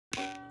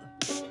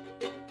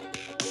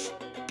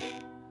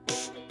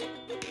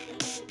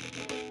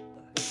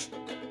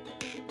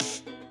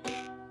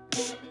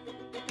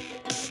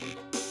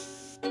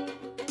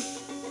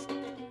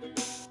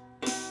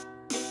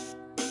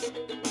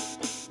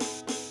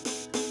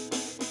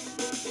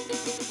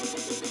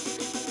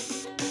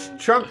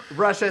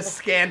Trump-Russia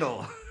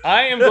scandal.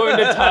 I am going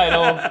to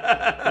title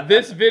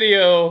this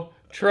video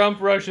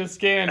Trump-Russia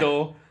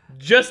Scandal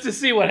just to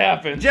see what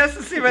happens. Just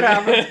to see what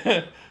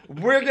happens.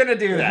 We're going to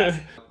do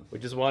that. We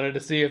just wanted to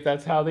see if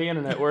that's how the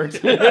internet works.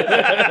 It's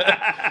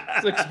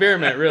an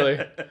experiment,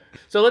 really.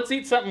 So let's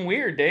eat something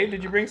weird, Dave.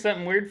 Did you bring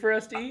something weird for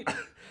us to eat?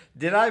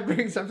 Did I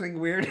bring something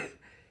weird?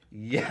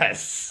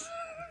 Yes.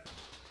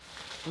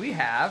 We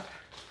have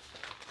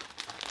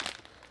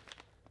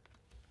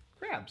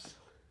crabs.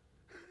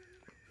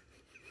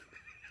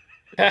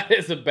 That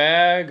is a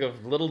bag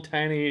of little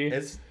tiny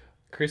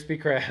crispy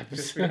crabs.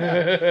 Crispy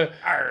crab.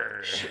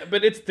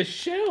 But it's the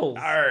shells.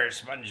 Arr,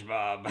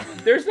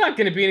 SpongeBob. There's not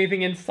going to be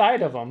anything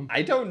inside of them.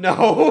 I don't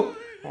know.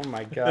 Oh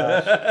my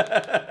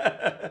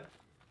gosh.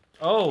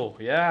 Oh,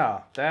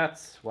 yeah.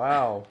 That's,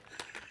 wow.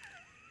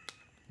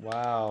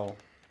 Wow.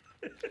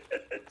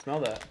 Smell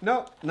that.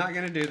 No, not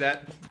going to do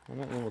that. I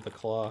want one with a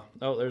claw.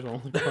 Oh, there's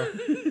one with a claw.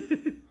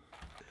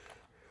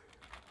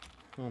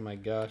 Oh my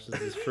gosh, this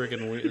is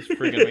freaking weird. This is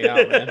freaking me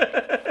out, man.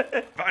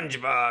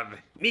 SpongeBob,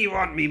 me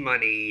want me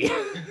money.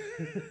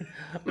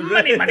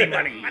 Money, money,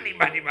 money. Money,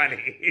 money,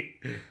 money.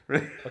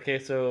 Okay,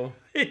 so...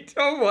 I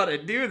don't want to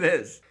do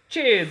this.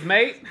 Cheers,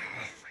 mate. Oh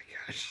my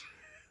gosh.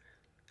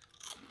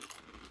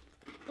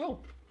 Oh.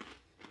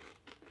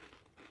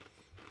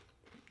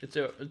 It's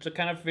a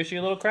kind of fishy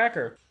little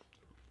cracker.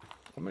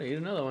 I'm gonna eat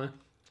another one.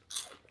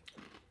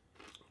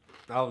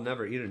 I'll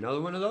never eat another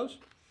one of those.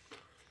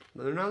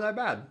 They're not that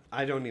bad.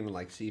 I don't even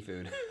like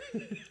seafood.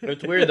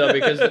 It's weird though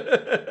because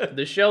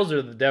the shells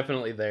are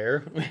definitely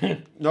there.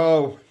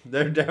 No,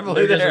 they're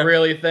definitely They're there. just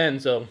really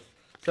thin, so.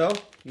 So,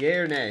 yay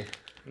or nay?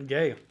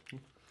 Yay.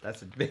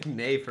 That's a big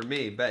nay for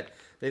me, but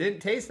they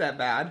didn't taste that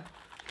bad.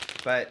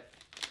 But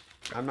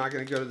I'm not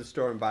going to go to the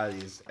store and buy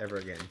these ever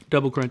again.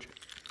 Double crunch.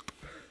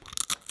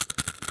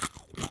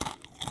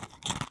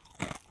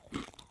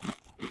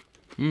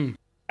 Mmm.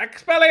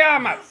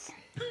 Expelliarmus!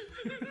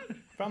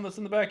 Found this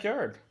in the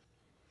backyard.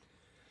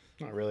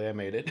 Not really, I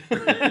made it.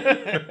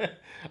 I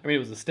mean, it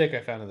was a stick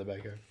I found in the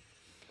backyard.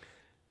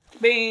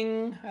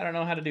 Bing! I don't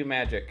know how to do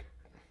magic.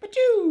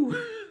 Achoo!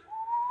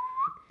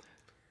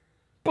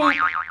 Boom!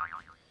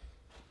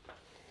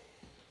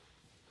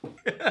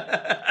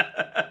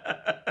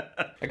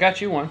 I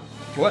got you one.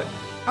 What?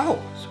 Oh,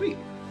 sweet.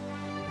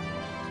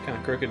 It's kind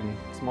of crooked and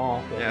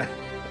small. But... Yeah.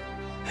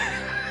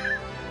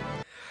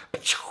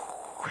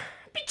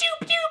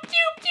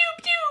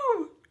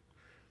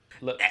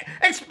 Look.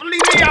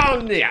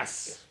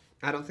 Expelliarmus!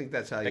 I don't think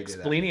that's how you do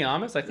that.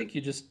 Expelliarmus? I think you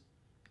just...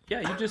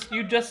 Yeah,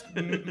 you just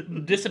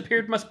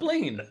disappeared my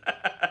spleen.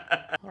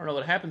 I don't know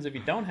what happens if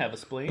you don't have a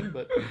spleen,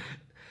 but...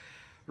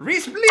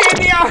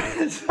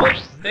 Expelliarmus!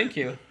 Thank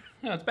you.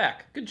 No, it's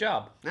back. Good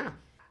job. Now,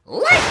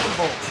 lightning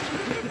bolt!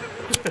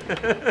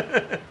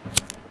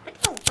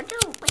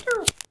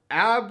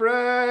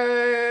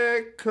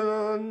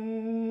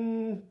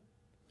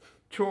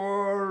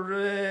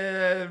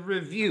 Abracontor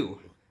review.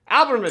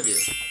 Album review.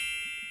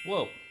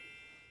 Whoa.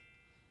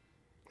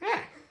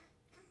 Yeah.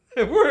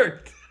 It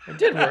worked. It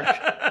did work.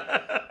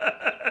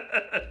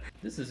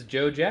 This is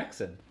Joe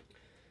Jackson.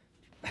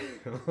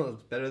 Well,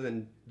 it's better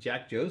than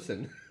Jack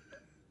Johnson.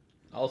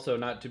 Also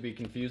not to be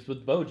confused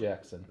with Bo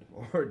Jackson.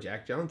 Or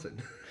Jack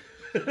Johnson.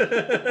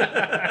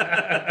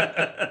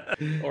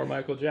 Or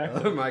Michael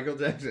Jackson. Or Michael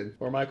Jackson.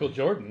 Or Michael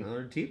Jordan.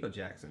 Or Tilo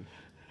Jackson.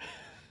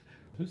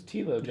 Who's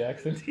Tilo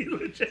Jackson?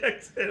 Tilo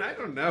Jackson, I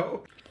don't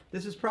know.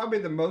 This is probably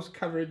the most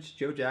coverage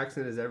Joe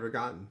Jackson has ever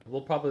gotten.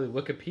 We'll probably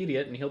Wikipedia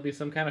it, and he'll be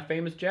some kind of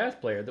famous jazz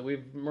player that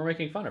we're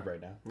making fun of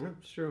right now. Yeah,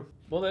 it's true.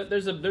 Well,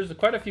 there's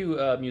quite a few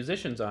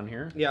musicians on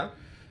here. Yeah.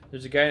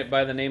 There's a guy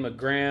by the name of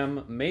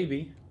Graham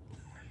Maybe.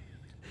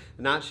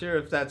 Not sure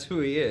if that's who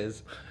he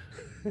is.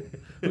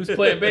 Who's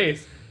playing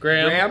bass?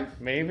 Graham?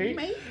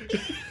 Maybe.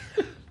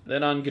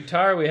 Then on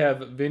guitar we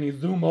have Vinny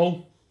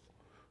Zumo.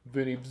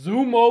 Vinny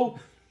Zumo.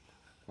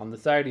 On the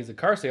side he's a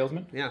car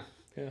salesman. Yeah.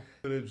 Yeah.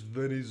 My name's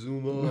Vinny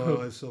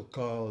Zuma. I sell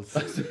cars.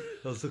 I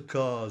sell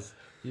cars.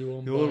 You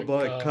want to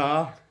buy a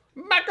car?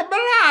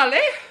 Macabalali.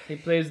 He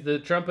plays the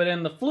trumpet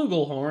and the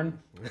flugelhorn.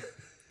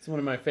 It's one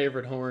of my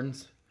favorite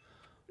horns.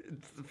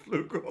 It's the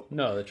flugel.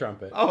 No, the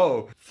trumpet.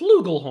 Oh.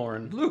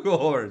 Flugelhorn.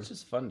 Flugelhorn. It's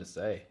just fun to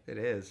say. It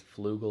is.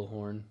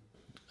 Flugelhorn.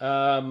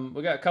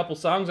 We got a couple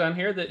songs on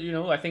here that,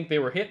 I think they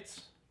were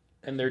hits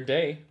in their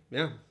day.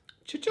 Yeah.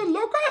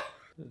 Chicha-loca?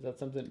 Is that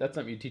something? That's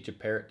something you teach a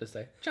parrot to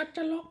say.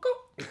 Cha-cha-loco.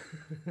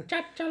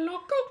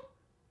 Cha-cha-loco.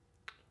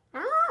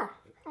 Ah,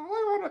 I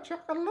want a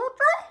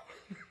chocolocho.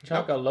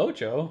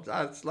 Chocolocho?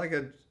 That's like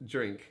a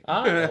drink.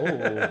 Ah,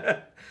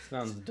 oh.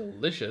 Sounds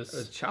delicious.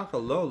 A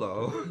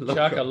chocololo.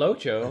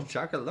 Chocolocho.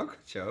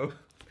 Chocolocho.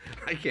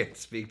 I can't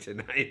speak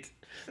tonight.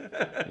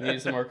 You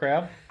need some more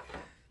crab?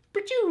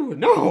 But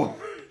no.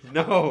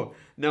 No.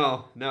 No.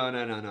 No, no,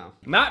 no, no.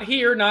 Not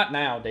here, not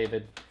now,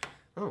 David.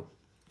 Oh.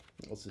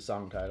 What's the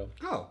song title?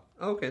 Oh,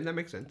 okay, that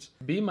makes sense.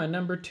 Be My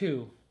Number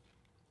 2.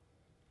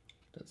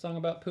 That song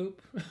about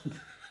poop?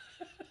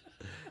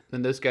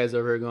 Then this guy's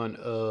over here going,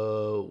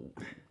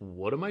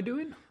 what am I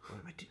doing? What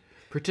am I doing?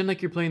 Pretend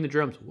like you're playing the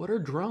drums. What are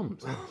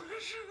drums?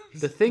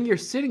 The thing you're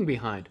sitting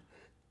behind.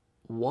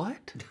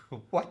 What?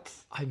 What?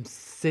 I'm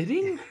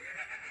sitting?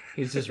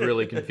 He's just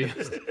really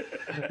confused.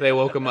 They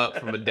woke him up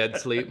from a dead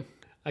sleep.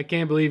 I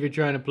can't believe you're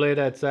trying to play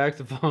that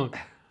saxophone.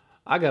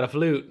 I got a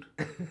flute.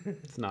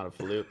 It's not a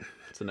flute.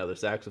 It's another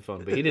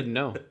saxophone. But he didn't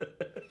know.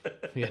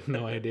 He had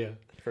no idea.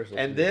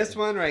 And this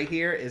one right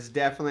here is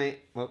definitely,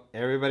 well,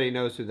 everybody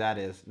knows who that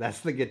is.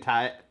 That's the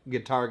guitar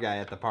guy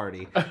at the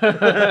party.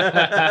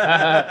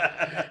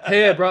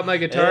 Hey, I brought my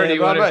guitar. Hey,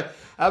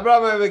 I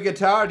brought my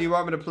guitar. Do you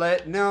want me to play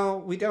it? No,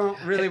 we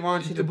don't really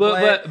want you to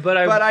play it. But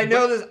I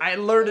know this. I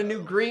learned a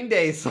new Green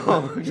Day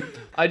song.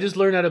 I just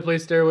learned how to play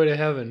Stairway to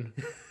Heaven.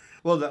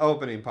 Well, the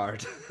opening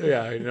part.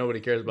 Yeah,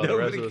 nobody cares about the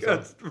rest of the song.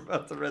 Nobody cares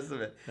about the rest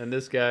of it. And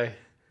this guy,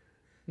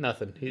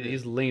 nothing.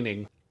 He's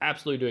leaning.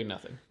 Absolutely doing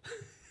nothing.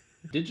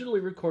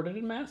 Digitally recorded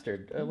and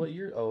mastered. What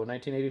year? Oh,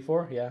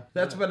 1984? Yeah.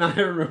 That's when I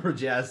remember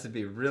jazz to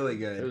be really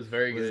good. It was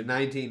very good. It was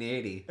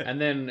 1980.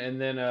 And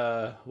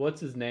then what's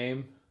his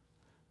name?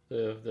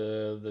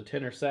 The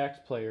tenor sax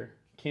player,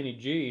 Kenny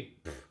G.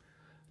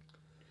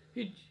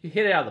 He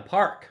hit it out of the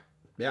park.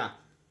 Yeah.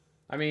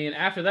 I mean,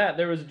 after that,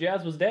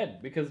 jazz was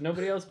dead because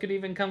nobody else could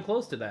even come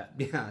close to that.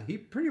 Yeah, he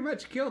pretty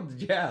much killed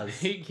the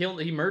jazz. He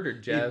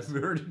murdered jazz. He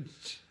murdered.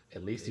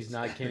 At least he's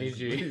not Kenny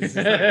G. He's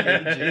not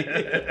Kenny G.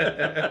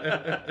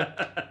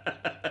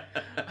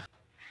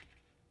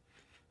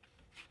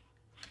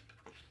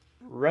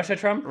 Russia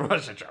Trump?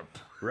 Russia Trump.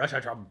 Russia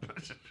Trump.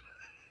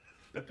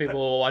 People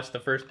will watch the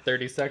first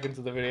 30 seconds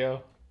of the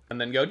video and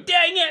then go,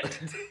 dang it!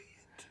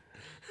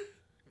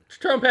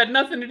 Trump had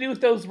nothing to do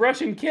with those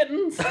Russian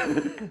kittens.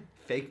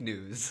 Fake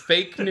news.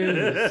 Fake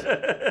news.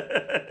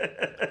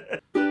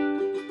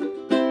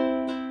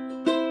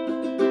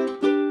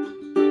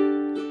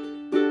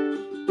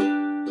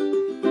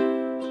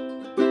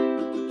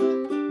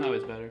 That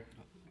was better.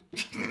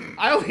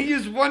 I only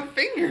used one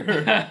finger.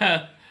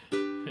 Yeah.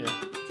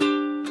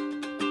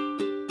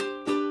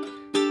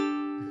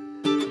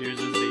 Yours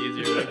is the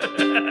easier way.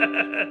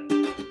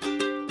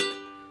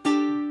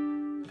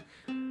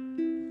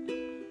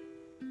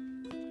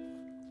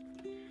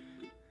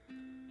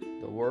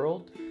 The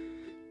world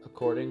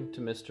according to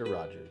Mr.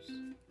 Rogers.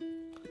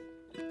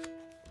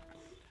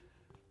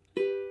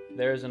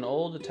 There is an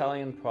old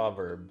Italian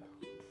proverb.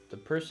 The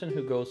person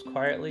who goes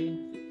quietly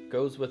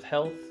goes with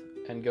health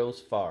and goes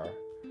far.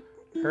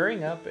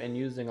 Hurrying up and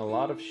using a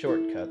lot of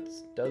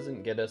shortcuts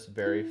doesn't get us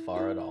very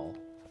far at all.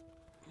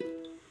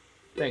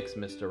 Thanks,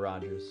 Mr.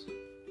 Rogers.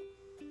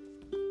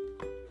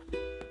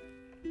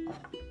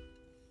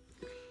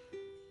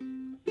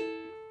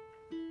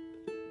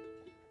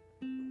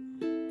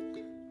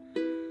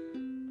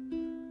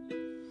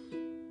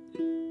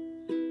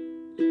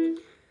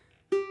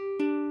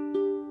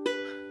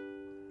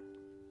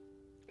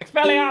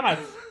 Expelliarmus!